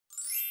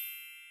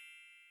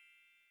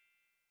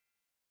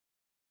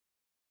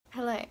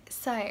Hello.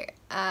 So,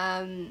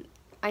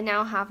 I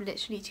now have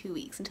literally 2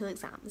 weeks until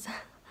exams.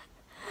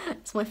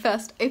 It's my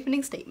first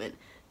opening statement.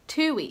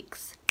 2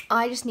 weeks.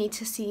 I just need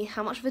to see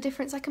how much of a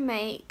difference I can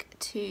make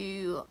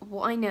to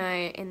what I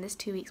know in this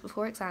 2 weeks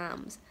before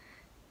exams.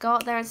 Go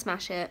out there and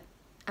smash it,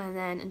 and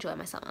then enjoy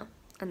my summer.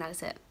 And that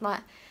is it.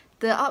 Like,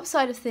 the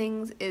upside of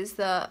things is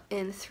that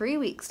in 3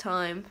 weeks'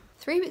 time,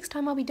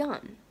 I'll be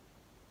done.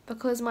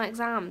 Because my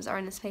exams are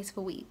in the space of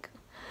a week.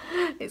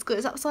 It's got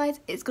its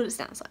upsides, it's got its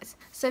downsides.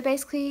 So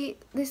basically,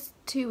 this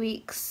 2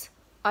 weeks,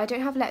 I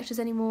don't have lectures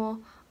anymore,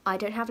 I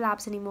don't have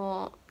labs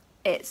anymore.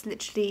 It's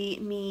literally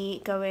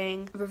me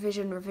going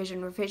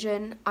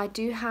revision. I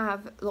do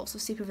have lots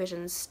of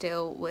supervisions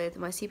still with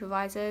my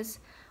supervisors.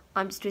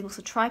 I'm just doing lots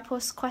of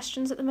tripos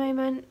questions at the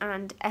moment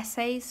and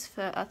essays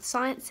for Earth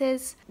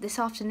Sciences. This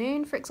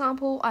afternoon, for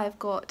example, I've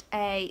got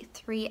a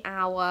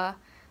 3-hour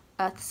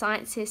Earth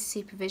Sciences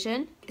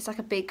supervision. It's like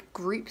a big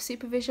group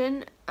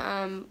supervision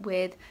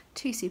with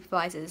 2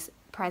 supervisors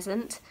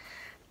present,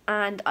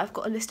 and I've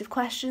got a list of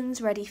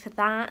questions ready for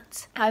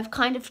that. I've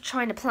kind of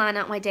trying to plan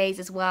out my days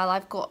as well.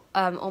 I've got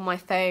on my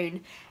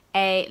phone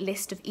a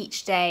list of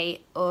each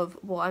day of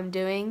what I'm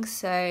doing,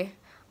 so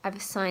I've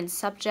assigned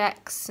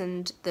subjects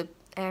and the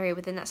area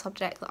within that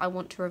subject that I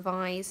want to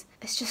revise.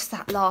 It's just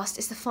that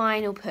it's the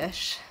final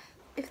push.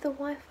 If the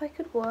Wi-Fi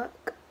could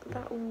work,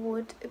 that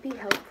would be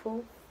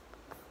helpful.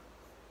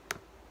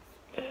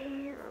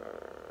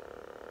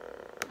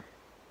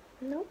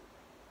 Nope.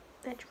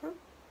 Edge from.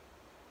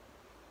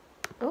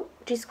 Oh,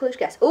 Jesus College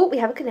guess. Oh, we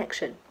have a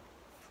connection.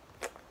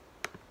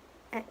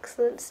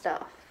 Excellent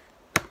stuff.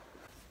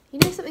 You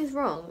know something's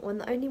wrong when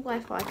the only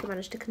Wi-Fi I can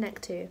manage to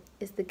connect to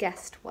is the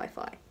guest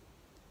Wi-Fi.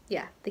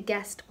 Yeah, the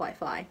guest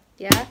Wi-Fi.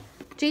 Yeah?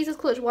 Jesus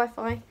College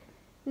Wi-Fi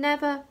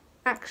never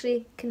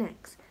actually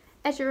connects.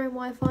 Edge your own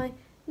Wi-Fi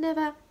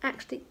never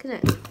actually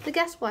connects. The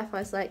guest Wi-Fi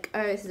is like,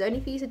 oh, this is only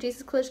for use of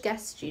Jesus College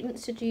guest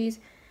students to use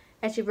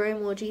Edge of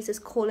Rome or Jesus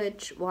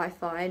College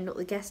Wi-Fi, not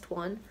the guest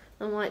one.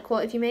 I'm like, well,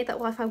 if you made that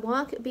Wi-Fi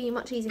work, it'd be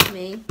much easier for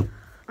me.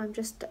 I'm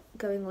just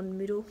going on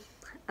Moodle,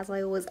 as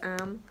I always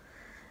am.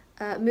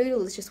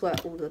 Moodle is just where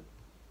all the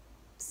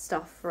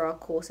stuff for our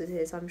courses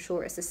is. I'm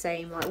sure it's the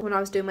same. Like when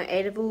I was doing my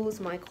A-levels,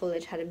 my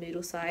college had a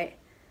Moodle site,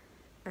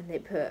 and they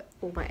put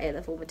all my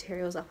A-level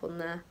materials up on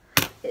there.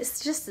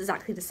 It's just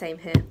exactly the same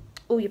here.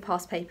 All your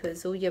past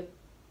papers, all your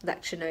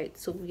lecture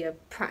notes, all your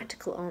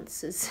practical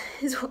answers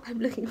is what I'm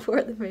looking for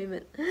at the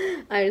moment.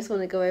 I just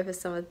want to go over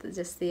some of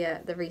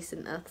the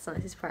recent Earth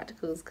Sciences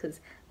practicals,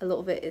 because a lot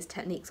of it is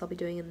techniques I'll be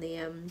doing in the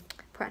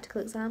practical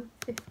exam.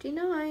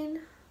 59.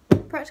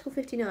 Practical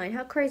 59.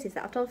 How crazy is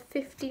that? I've done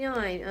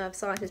 59 Earth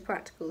Sciences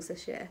practicals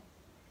this year.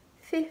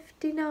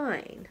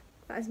 59.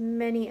 That is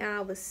many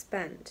hours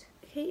spent.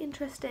 Okay,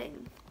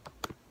 interesting.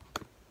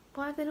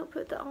 Why have they not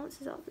put the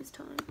answers up this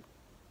time?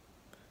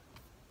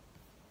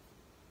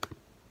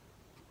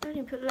 I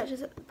didn't put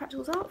the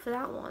practicals up for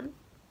that one.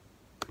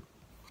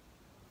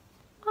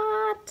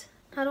 What?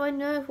 How do I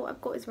know if what I've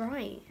got is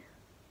right?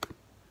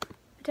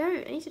 I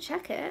don't. I need to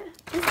check it.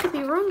 This could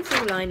be wrong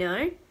for all I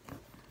know.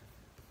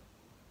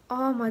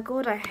 Oh my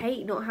god, I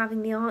hate not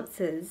having the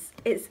answers.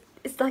 It's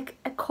like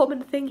a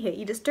common thing here.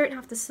 You just don't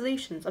have the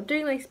solutions. I'm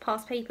doing these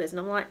past papers and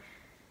I'm like,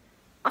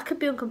 I could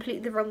be on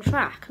completely the wrong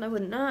track and I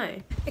wouldn't know.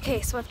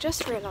 Okay, so I've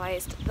just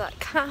realised that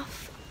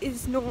CAF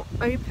is not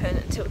open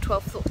until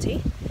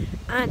 12:40.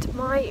 And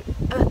my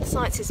Earth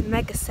Sciences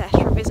mega sesh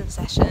revision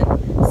session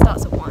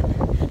starts at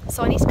 1.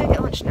 So I need to go get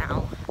lunch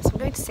now. So I'm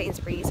going to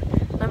Sainsbury's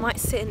and I might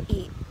sit and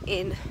eat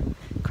in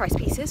Christ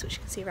Pieces, which you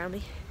can see around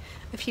me.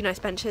 A few nice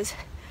benches,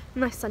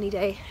 nice sunny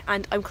day,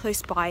 and I'm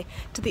close by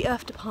to the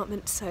Earth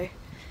department, so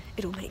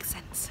it all makes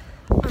sense.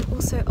 I'm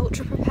also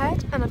ultra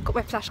prepared and I've got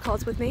my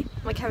flashcards with me,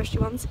 my chemistry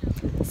ones.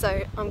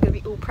 So I'm going to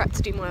be all prepped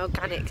to do my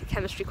organic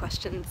chemistry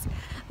questions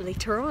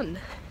later on.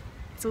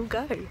 Let's all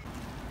go.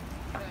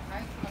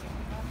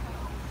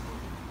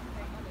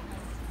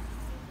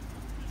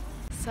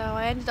 So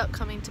I ended up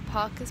coming to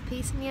Parker's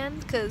Piece in the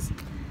end because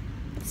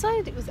I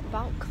decided it was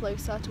about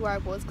closer to where I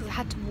was, because I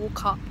had to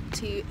walk up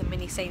to the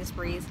mini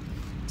Sainsbury's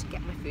to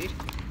get my food.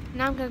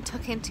 Now I'm going to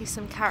tuck into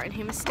some carrot and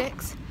hummus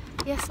sticks.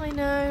 Yes, I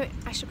know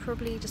I should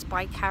probably just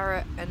buy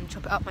carrot and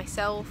chop it up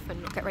myself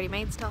and not get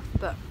ready-made stuff,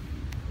 but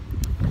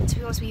to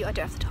be honest with you, I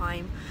don't have the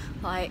time.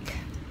 Like,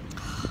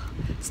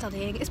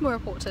 studying is more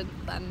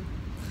important than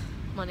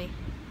money.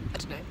 I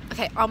don't know.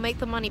 Okay, I'll make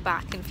the money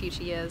back in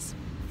future years.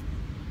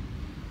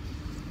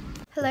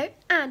 Hello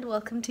and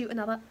welcome to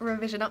another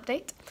revision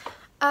update.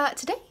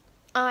 Today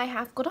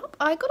I got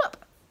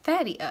up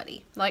fairly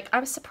early. Like, I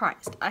was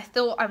surprised. I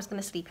thought I was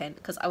going to sleep in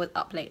because I was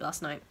up late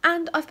last night.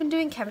 And I've been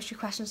doing chemistry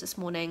questions this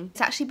morning.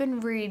 It's actually been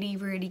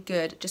really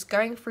good just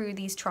going through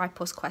these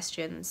tripos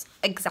questions,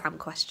 exam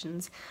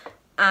questions,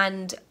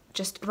 and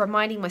just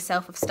reminding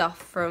myself of stuff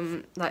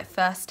from like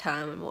first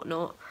term and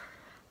whatnot.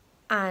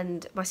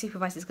 And my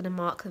supervisor's going to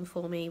mark them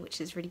for me,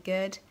 which is really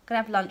good. I'm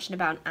going to have lunch in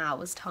about an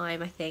hour's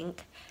time, I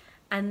think.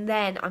 And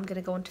then I'm going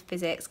to go on to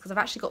physics, because I've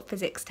actually got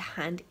physics to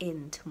hand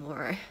in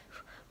tomorrow,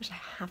 which I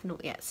have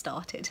not yet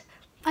started.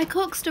 I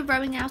coxed a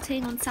rowing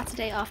outing on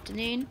Saturday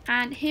afternoon,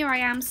 and here I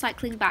am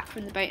cycling back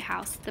from the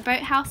boathouse. The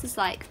boathouse is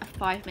like a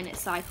 5-minute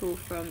cycle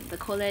from the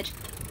college.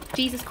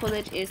 Jesus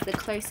College is the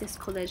closest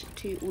college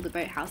to all the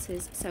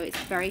boathouses, so it's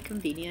very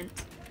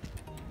convenient.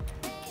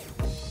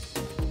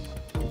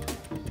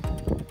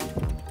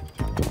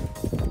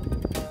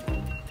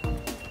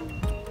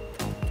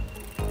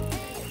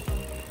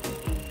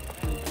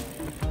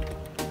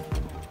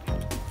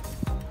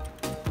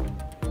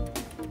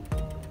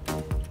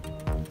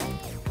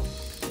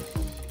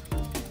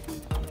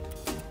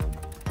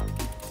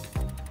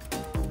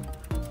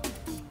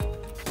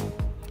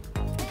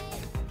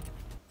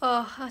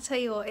 Oh, I'll tell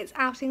you what, it's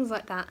outings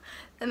like that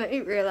that make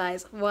me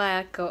realise why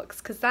I cox,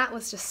 because that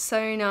was just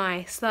so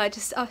nice. Like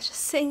I was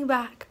just sitting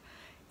back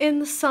in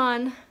the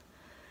sun.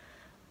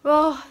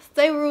 Oh,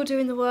 they were all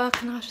doing the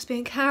work and I was just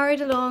being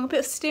carried along, a bit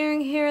of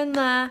steering here and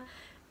there.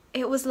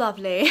 It was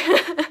lovely.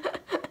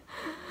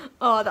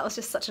 Oh, that was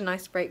just such a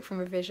nice break from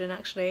revision,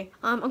 actually.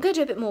 I'm going to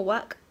do a bit more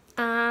work.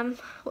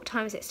 What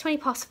time is it? It's 20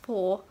 past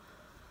 4.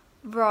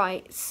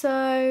 Right,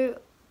 so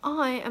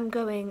I am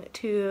going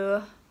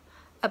to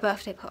a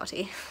birthday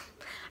party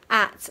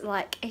at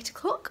like 8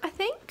 o'clock, I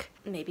think.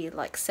 Maybe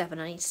like 7,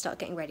 I need to start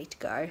getting ready to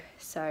go.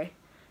 So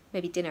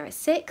maybe dinner at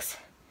 6.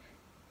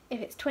 If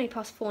it's 20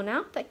 past 4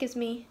 now, that gives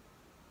me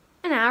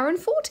an hour and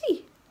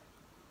 40.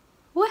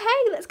 Well,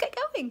 hey, let's get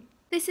going.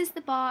 This is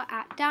the bar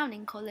at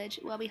Downing College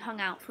where we hung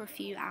out for a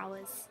few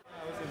hours.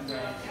 I was in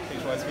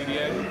Paige and I's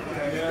video.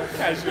 Yeah,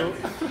 casual.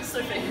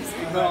 So famous.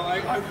 No, I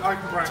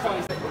can brag.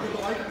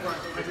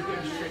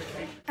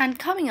 And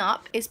coming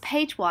up is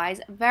Paige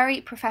Y's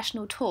very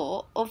professional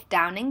tour of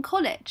Downing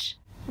College.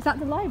 Is that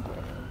the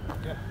library?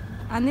 Yeah.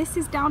 And this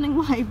is Downing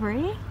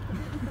Library.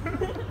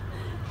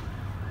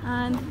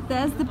 And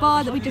there's the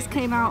bar that we just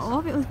came out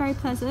of. It was very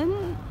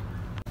pleasant.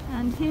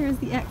 And here is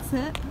the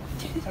exit.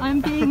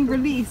 I'm being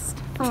released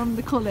from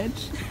the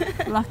college,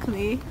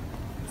 luckily.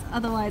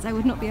 Otherwise I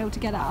would not be able to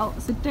get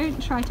out. So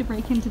don't try to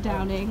break into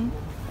Downing.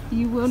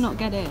 You will not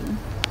get in.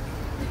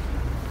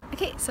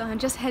 Okay, so I'm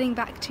just heading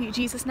back to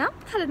Jesus now.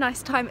 Had a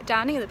nice time at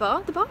Downing at the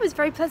bar. The bar was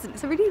very pleasant.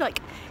 It's a really like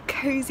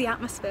cozy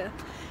atmosphere.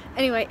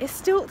 Anyway,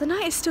 the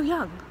night is still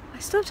young. I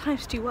still have time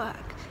to do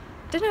work.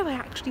 Don't know if I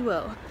actually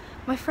will.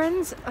 My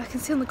friends, I can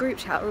see on the group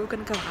chat, are all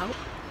going to go out.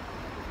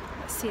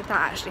 Let's see if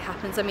that actually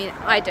happens. I mean,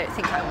 I don't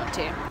think I want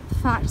to. The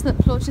fact that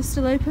Plotch is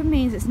still open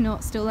means it's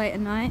not still late at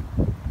night.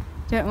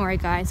 Don't worry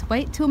guys,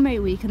 wait till May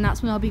week and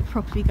that's when I'll be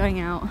properly going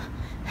out.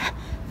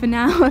 For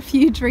now, a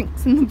few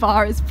drinks in the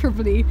bar is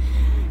probably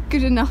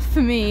good enough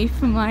for me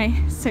for my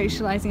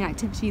socialising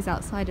activities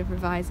outside of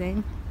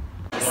revising.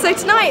 So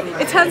tonight,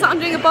 it turns out I'm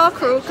doing a bar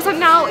crawl because I'm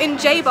now in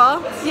J Bar.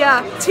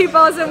 Yeah, 2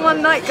 bars in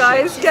one night,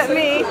 guys. Get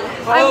me.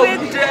 I'm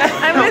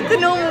with the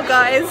normal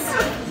guys.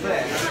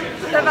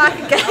 They're back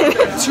again.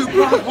 2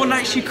 bars, 1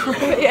 night she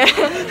crawled. Yeah,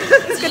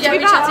 it's good to be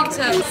back.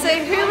 So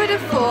who would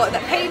have thought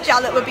that Paige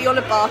Jallet would be on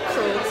a bar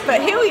crawl?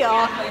 But here we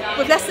are,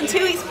 with less than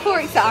 2 weeks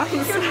before exams.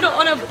 You're not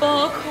on a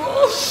bar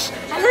crawl.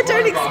 Ella,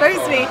 don't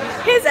expose me.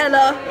 Here's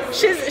Ella.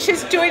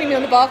 She's joining me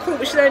on the bar crawl,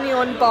 but she's only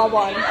on bar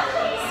 1.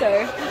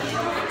 So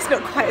it's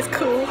not quite as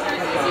cool.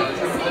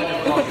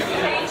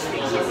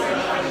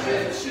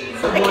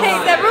 Okay,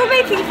 they're all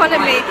making fun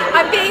of me.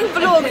 I'm being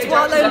vlogged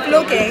while I'm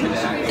vlogging.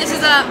 This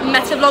is a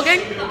meta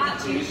vlogging.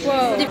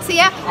 Whoa. So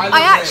yeah,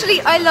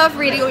 I love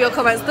reading all your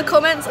comments. The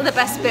comments are the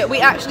best bit. We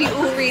actually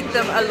all read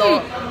them a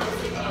lot.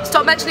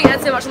 Stop mentioning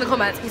Ed so much in the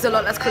comments. He's a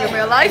lot less cool in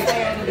real life.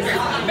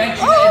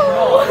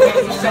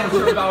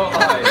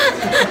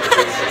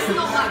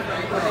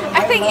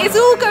 I think it's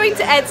all going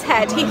to Ed's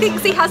head. He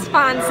thinks he has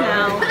fans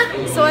now.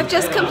 So I've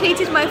just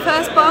completed my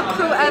first bar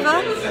crawl ever.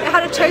 I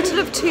had a total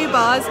of 2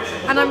 bars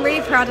and I'm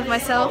really proud of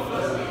myself.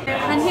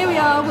 And here we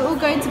are, we're all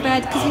going to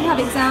bed because we have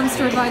exams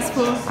to revise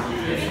for.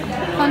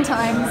 Fun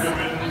times.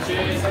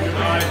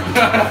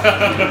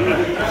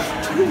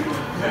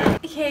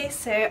 Okay,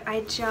 so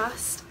I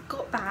just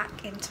got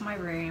back into my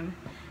room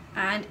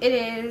and it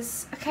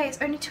is, okay,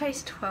 it's only 20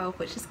 to 12,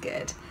 which is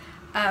good.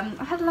 I've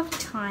had a lovely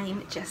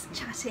time just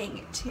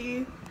chatting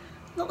to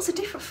lots of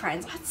different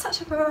friends. I've had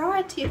such a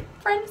variety of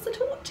friends to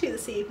talk to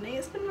this evening.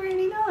 It's been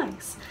really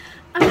nice.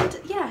 And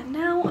yeah,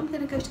 now I'm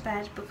going to go to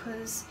bed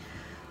because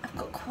I've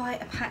got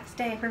quite a packed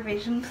day of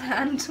revision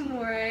planned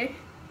tomorrow.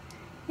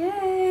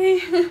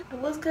 Yay! I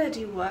was going to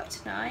do work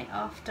tonight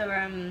after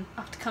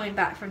coming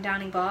back from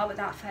Downing Bar, but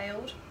that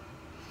failed.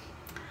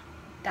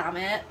 Damn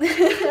it.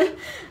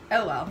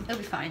 Oh well, it'll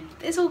be fine.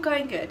 It's all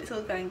going good, it's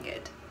all going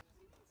good.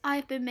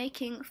 I've been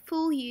making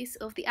full use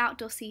of the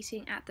outdoor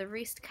seating at the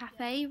Roost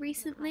Cafe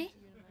recently.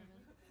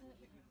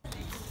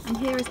 And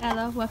here is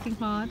Ella working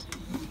hard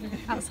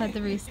outside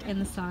the Roost in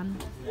the sun.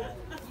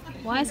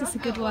 Why is this a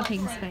good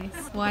working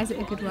space? Why is it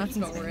a good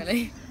working space? Not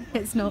really.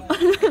 It's not.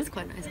 It's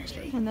quite nice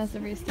actually. And there's the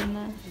Roost in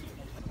there.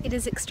 It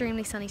is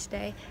extremely sunny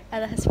today.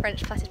 Ella has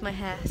French plaited my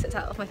hair so it's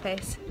out of my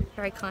face.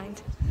 Very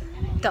kind.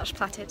 Dutch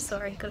plaited,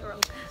 sorry, got it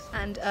wrong.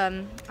 And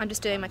I'm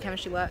just doing my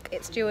chemistry work.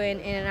 It's due in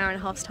an hour and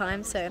a half's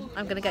time, so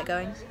I'm gonna get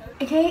going.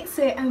 Okay,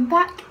 so I'm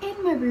back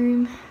in my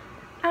room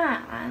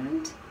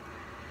and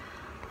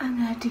I'm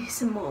gonna do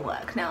some more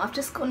work now. I've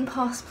just gone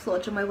past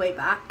Plodge on my way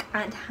back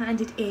and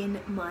handed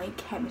in my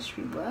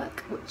chemistry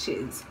work, which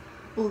is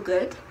all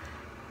good.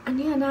 And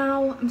yeah,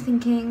 now I'm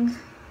thinking,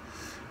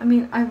 I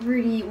mean,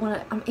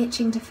 I'm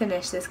itching to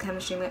finish this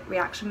chemistry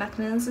reaction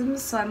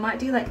mechanisms, so I might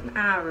do like an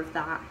hour of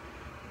that.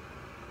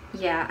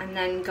 Yeah, and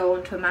then go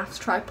on to a maths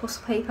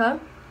tripos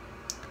paper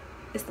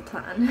is the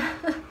plan.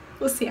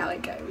 We'll see how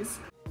it goes.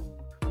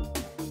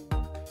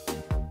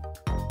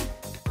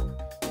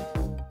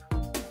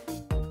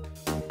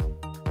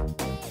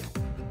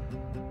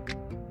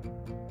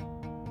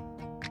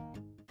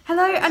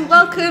 Hello and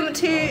welcome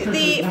to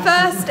the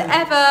first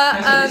ever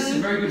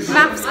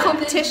maths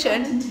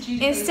competition.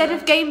 Instead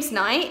of games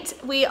night,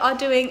 we are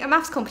doing a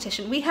maths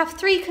competition. We have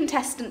 3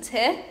 contestants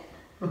here.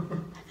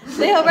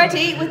 They are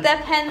ready with their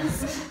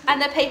pens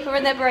and their paper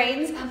and their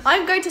brains.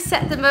 I'm going to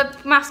set them a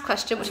maths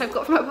question, which I've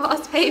got from my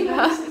past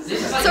paper.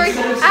 Sorry,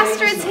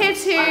 Astrid's here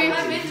too.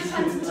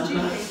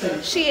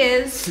 She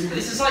is.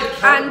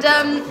 And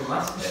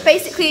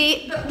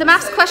basically, the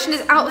maths question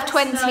is out of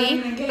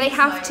 20. They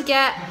have to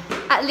get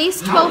at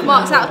least 12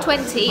 marks out of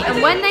 20.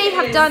 And when they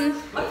have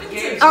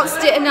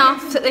answered it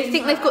enough that they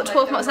think they've got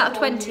 12 marks out of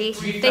 20,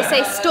 they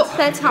say stop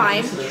their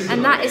time,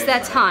 and that is their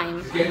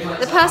time.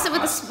 The person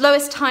with the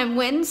lowest time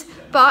wins.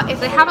 But if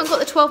they haven't got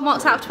the 12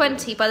 marks out of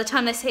 20 by the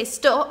time they say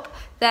stop,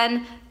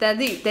 then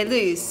they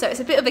lose. So it's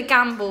a bit of a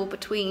gamble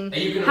between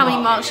how many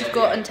marks you've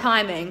got and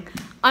timing.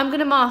 I'm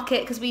going to mark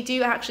it because we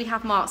do actually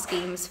have mark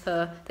schemes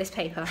for this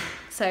paper.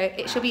 So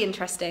it should be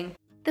interesting.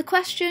 The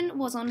question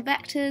was on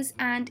vectors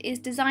and is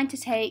designed to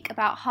take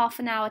about half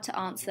an hour to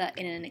answer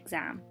in an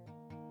exam.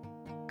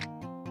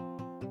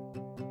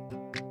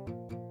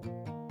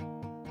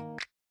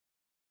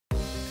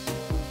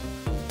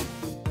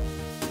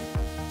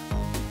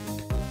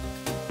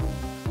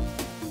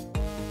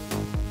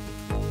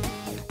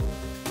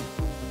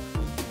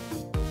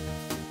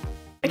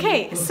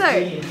 Okay, so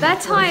their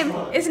time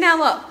is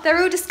now up.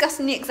 They're all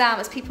discussing the exam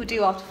as people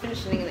do after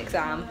finishing an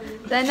exam.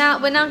 We're now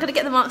going to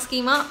get the mark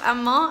scheme up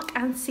and mark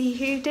and see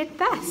who did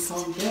best.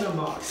 We can't get a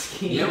mark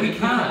scheme. Yeah, we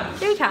can.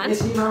 Yeah, we can.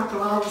 It's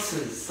numerical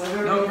answers.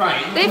 No,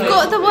 right. They've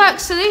got the work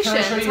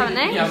solutions, haven't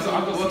they? Yeah, I've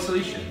got work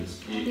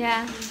solutions.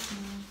 Yeah.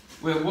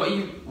 Well, what are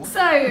you...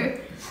 So,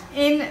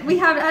 we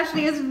have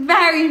actually, it was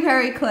very,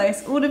 very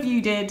close. All of you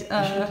did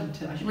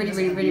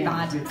really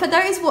bad. For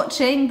those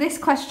watching, this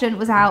question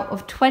was out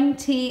of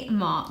 20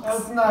 marks.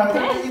 Oh,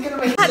 no, you're gonna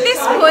make At this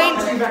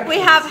point, we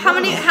have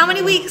how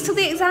many weeks till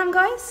the exam,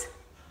 guys?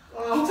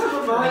 Oh,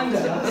 don't remind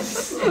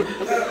us.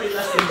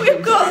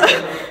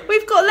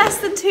 We've got less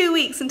than 2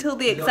 weeks until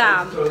the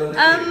exam.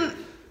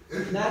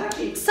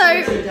 So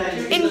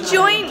in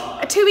joint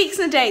 2 weeks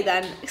and a day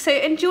then. So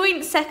in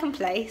joint second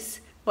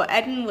place,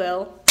 Ed and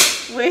Will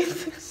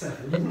with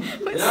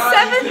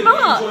 7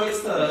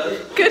 marks.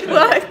 Good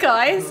work,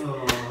 guys.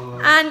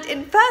 And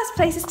in first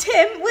place is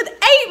Tim with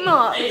 8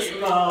 marks.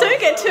 Don't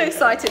get too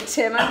excited,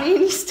 Tim. I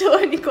mean, you still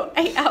only got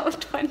 8 out of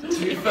 20.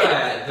 To be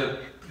fair,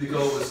 the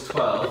goal was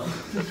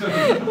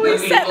 12. We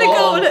set the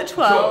goal at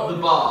 12. Dropped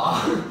the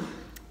bar.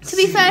 To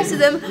be fair to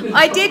them,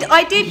 I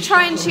did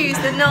try and choose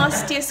the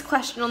nastiest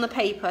question on the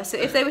paper. So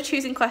if they were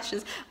choosing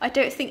questions, I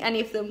don't think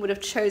any of them would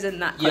have chosen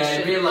that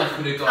question. Yeah, in real life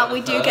would have got. And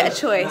we do get a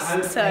choice. I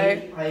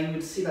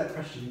would see that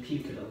question and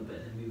puke a little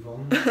bit and move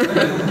on.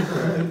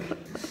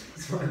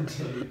 That's what I'm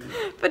doing.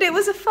 But it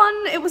was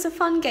a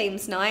fun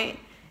games night.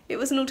 It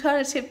was an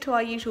alternative to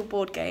our usual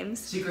board games.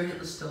 Secret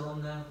Hitler's still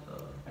on there.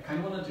 I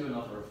kind of want to do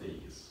another of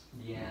these.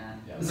 Yeah.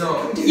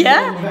 No.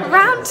 Yeah,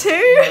 round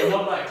 2.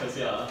 Not vectors,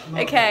 yeah.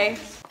 Okay.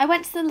 I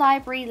went to the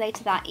library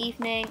later that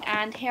evening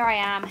and here I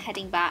am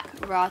heading back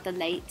rather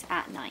late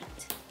at night.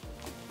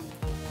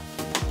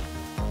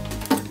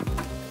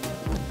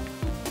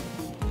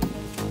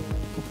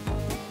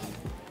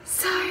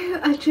 So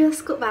I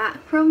just got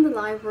back from the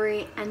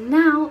library and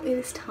now it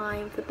is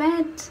time for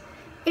bed.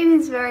 It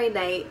is very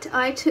late.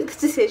 I took the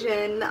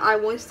decision that I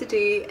wanted to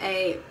do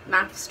a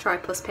maths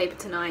tripos paper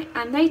tonight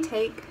and they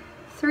take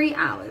 3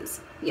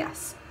 hours.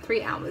 Yes,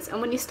 3 hours.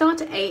 And when you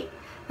start at 8,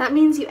 that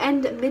means you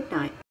end at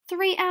midnight.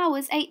 3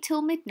 hours, 8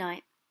 till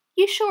midnight.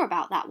 You sure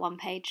about that one,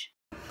 Paige?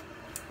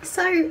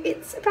 So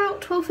it's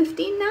about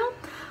 12:15 now.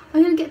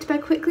 I'm going to get to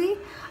bed quickly.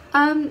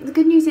 The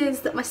good news is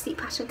that my sleep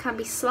pattern can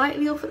be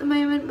slightly off at the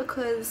moment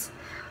because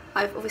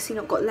I've obviously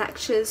not got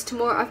lectures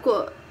tomorrow. I've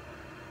got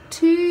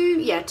two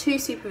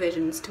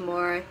supervisions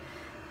tomorrow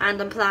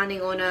and I'm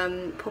planning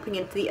on popping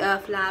into the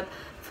Earth lab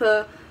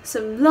for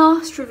some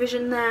last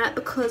revision there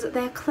because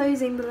they're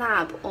closing the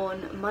lab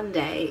on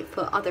Monday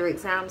for other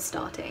exams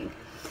starting.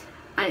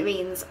 And it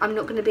means I'm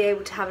not going to be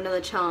able to have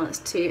another chance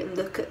to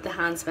look at the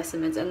hand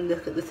specimens and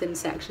look at the thin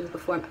sections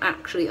before I'm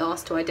actually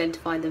asked to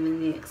identify them in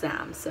the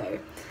exam. So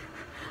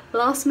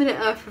last minute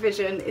Earth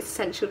revision is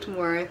essential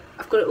tomorrow.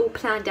 I've got it all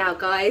planned out,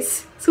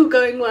 guys. It's all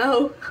going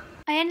well.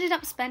 I ended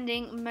up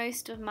spending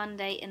most of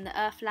Monday in the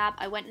Earth lab.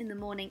 I went in the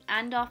morning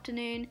and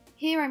afternoon.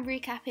 Here I'm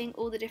recapping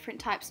all the different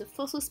types of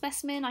fossil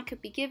specimen I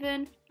could be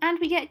given, and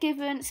we get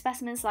given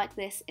specimens like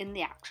this in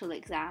the actual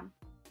exam.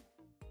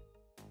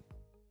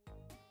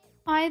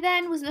 I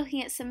then was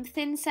looking at some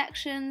thin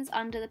sections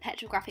under the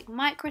petrographic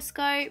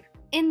microscope.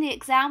 In the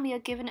exam we are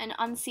given an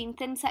unseen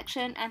thin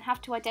section and have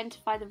to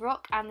identify the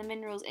rock and the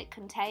minerals it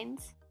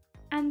contains.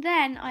 And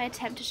then I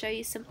attempt to show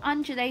you some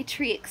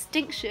undulatory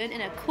extinction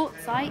in a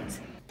quartzite.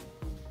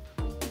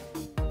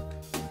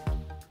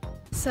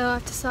 So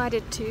I've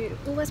decided to...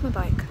 Oh, where's my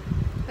bike?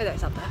 Oh, there,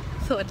 it's up there.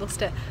 Thought I'd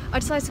lost it. I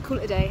decided to call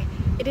it a day.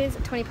 It is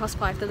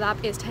 5:20. The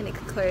lab is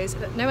technically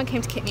closed, but no one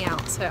came to kick me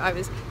out, so I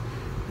was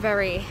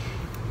very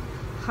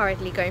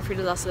hurriedly going through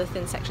the last of the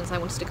thin sections I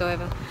wanted to go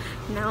over.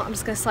 Now I'm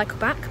just going to cycle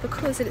back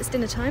because it's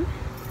dinner time.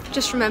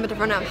 Just remembered I've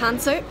run out of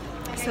hand soap,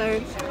 so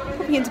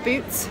popping into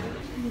Boots.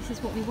 This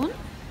is what we want.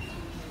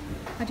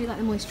 I do like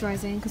the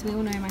moisturising because we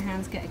all know my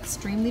hands get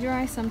extremely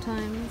dry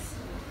sometimes.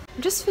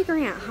 I'm just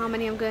figuring out how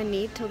many I'm going to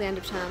need till the end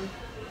of term.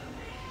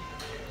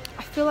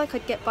 I feel like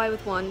I'd get by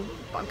with one,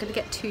 but I'm going to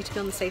get 2 to be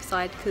on the safe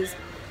side because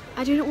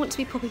I do not want to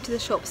be popping to the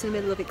shops in the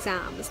middle of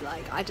exams.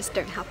 Like, I just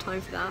don't have time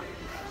for that.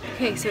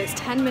 Okay, so it's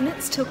 10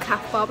 minutes till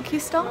CAF barbecue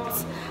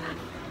starts.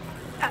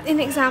 In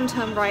exam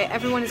term, right,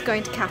 everyone is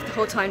going to CAF the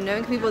whole time. No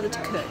one can be bothered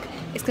to cook.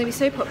 It's going to be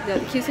so popular,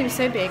 the queue's going to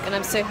be so big, and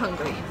I'm so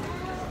hungry.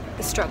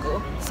 The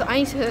struggle. So I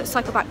need to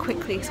cycle back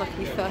quickly so I can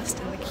be first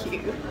in the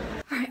queue.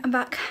 Alright, I'm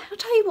back. I'll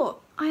tell you what,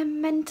 I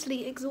am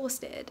mentally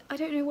exhausted. I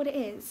don't know what it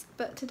is,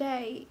 but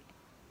today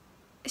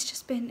it's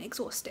just been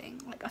exhausting.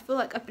 Like, I feel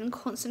like I've been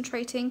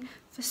concentrating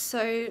for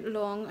so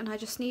long and I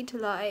just need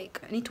to I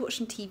need to watch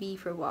some TV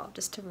for a while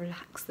just to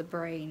relax the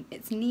brain.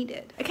 It's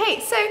needed. Okay,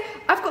 so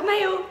I've got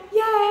mail.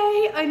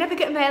 Yay! I never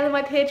get mail in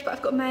my page, but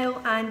I've got mail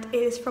and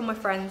it is from my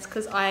friends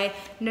because I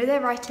know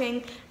their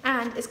writing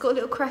and it's got a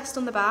little crest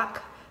on the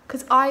back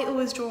because I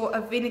always draw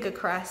a vinegar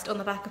crest on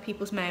the back of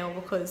people's mail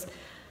because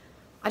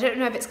I don't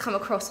know if it's come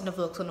across in the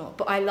vlogs or not,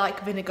 but I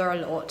like vinegar a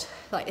lot.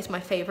 Like, it's my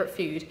favourite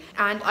food.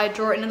 And I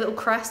draw it in a little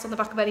crest on the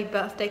back of any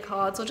birthday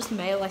cards or just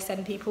mail I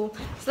send people.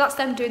 So that's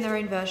them doing their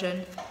own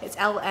version. It's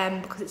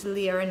LM because it's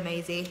Leah and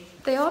Maisie.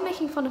 They are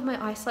making fun of my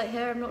eyesight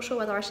here. I'm not sure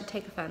whether I should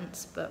take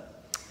offence,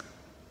 but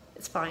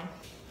it's fine.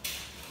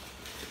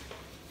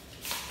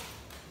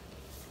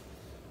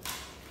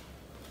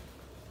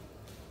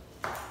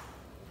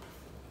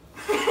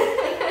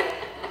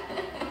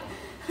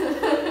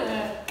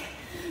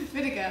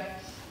 Vinegar.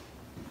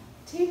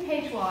 To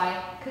Paige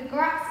Y,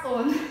 congrats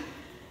on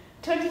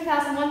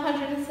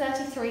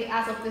 20,133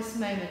 as of this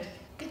moment.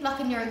 Good luck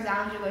in your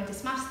exams, you're going to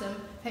smash them.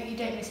 Hope you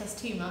don't miss us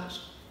too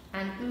much.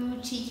 And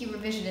ooh, cheeky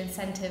revision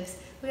incentives.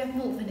 We have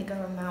malt vinegar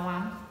and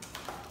Mawam.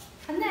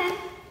 And then,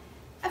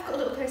 I've got a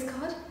little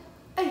postcard,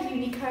 a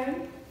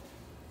unicomb.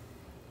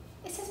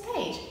 It says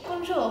Paige,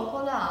 bonjour,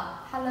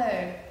 hola,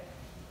 hello,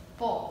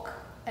 bok,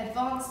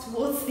 advance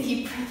towards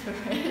the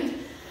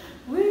brethren.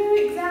 Woo,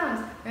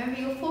 exams!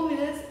 Remember your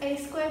formulas, a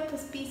squared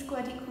plus b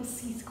squared equals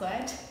c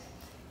squared,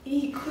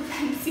 e equals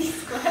mc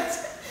squared,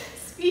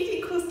 speed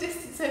equals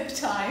distance over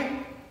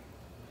time,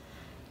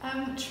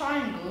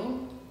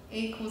 triangle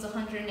equals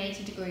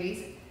 180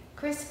 degrees.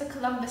 Christopher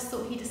Columbus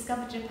thought he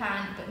discovered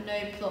Japan, but no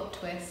plot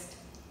twist.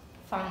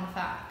 Fun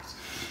fact.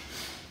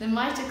 The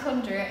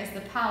mitochondria is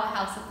the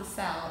powerhouse of the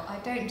cell. I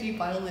don't do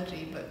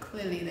biology, but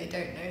clearly they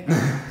don't know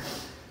that.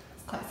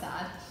 It's quite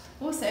sad.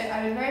 Also,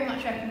 I would very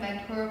much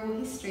recommend Horrible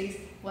Histories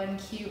when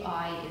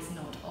QI is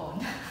not on.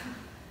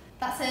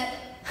 That's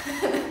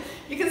it.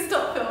 You can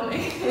stop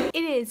filming.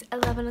 It is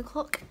 11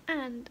 o'clock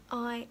and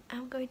I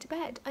am going to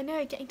bed. I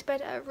know, getting to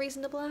bed at a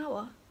reasonable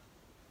hour.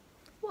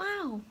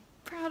 Wow,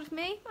 proud of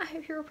me. I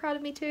hope you're all proud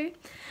of me too.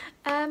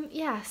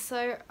 Yeah,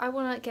 so I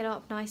want to get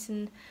up nice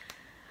and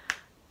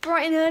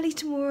bright and early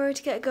tomorrow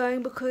to get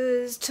going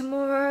because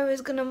tomorrow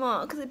is going to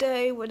mark the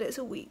day when it's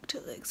a week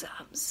till the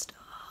exams start.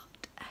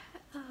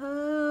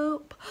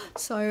 Hope.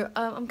 So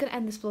I'm gonna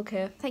end this vlog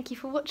here. Thank you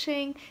for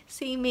watching,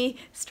 seeing me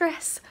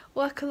stress,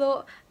 work a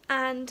lot,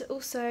 and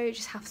also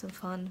just have some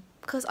fun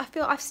because I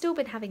feel I've still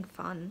been having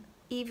fun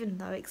even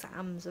though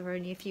exams are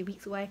only a few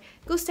weeks away.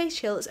 Go stay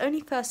chill. It's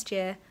only first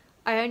year.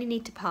 I only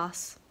need to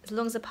pass. As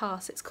long as I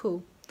pass, it's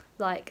cool.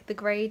 Like, the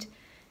grade,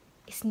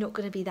 it's not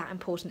going to be that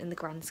important in the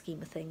grand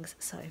scheme of things.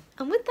 So,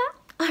 and with that,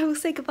 I will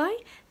say goodbye.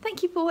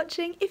 Thank you for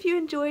watching. If you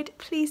enjoyed,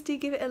 please do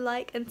give it a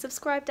like and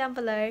subscribe down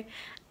below.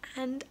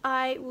 And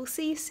I will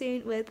see you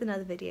soon with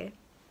another video.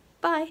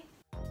 Bye!